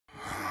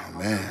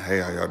Man, hey,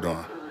 how y'all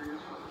doing?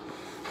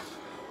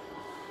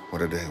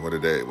 What a day, what a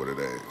day, what a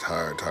day.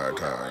 Tired, tired,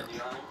 tired.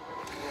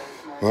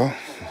 Well,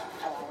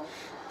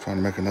 trying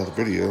to make another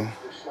video.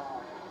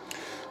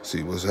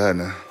 See what's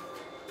happening.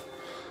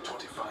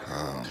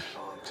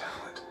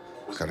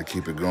 Got to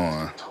keep it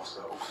going.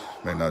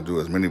 May not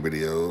do as many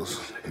videos,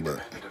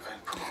 but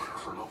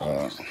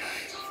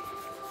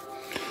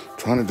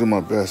trying to do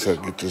my best to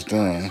get this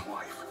done.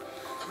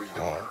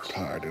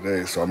 Tired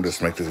today, so I'm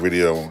just make this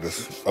video and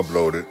just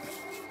upload it,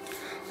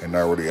 and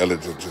not really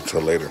edit it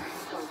until later.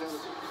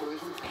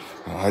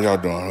 How y'all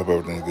doing? Hope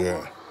everything's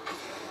good.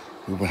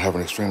 We've been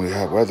having extremely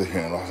hot weather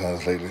here in Los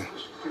Angeles lately.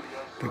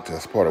 I think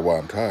that's part of why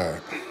I'm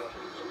tired.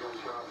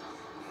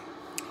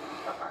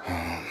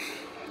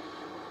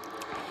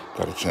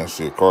 Got a chance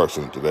to see a car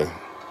accident today.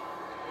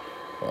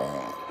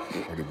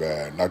 Pretty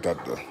bad. Knocked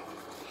out the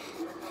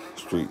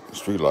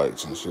street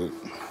lights and shit.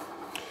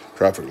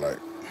 Traffic light.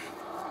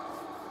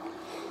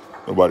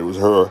 Nobody was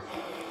hurt.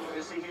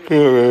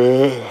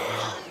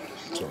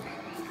 So,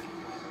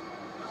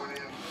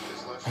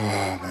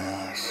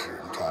 man, shit,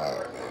 I'm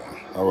tired, man.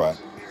 All right.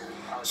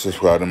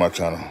 Subscribe to my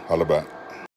channel. Holla back.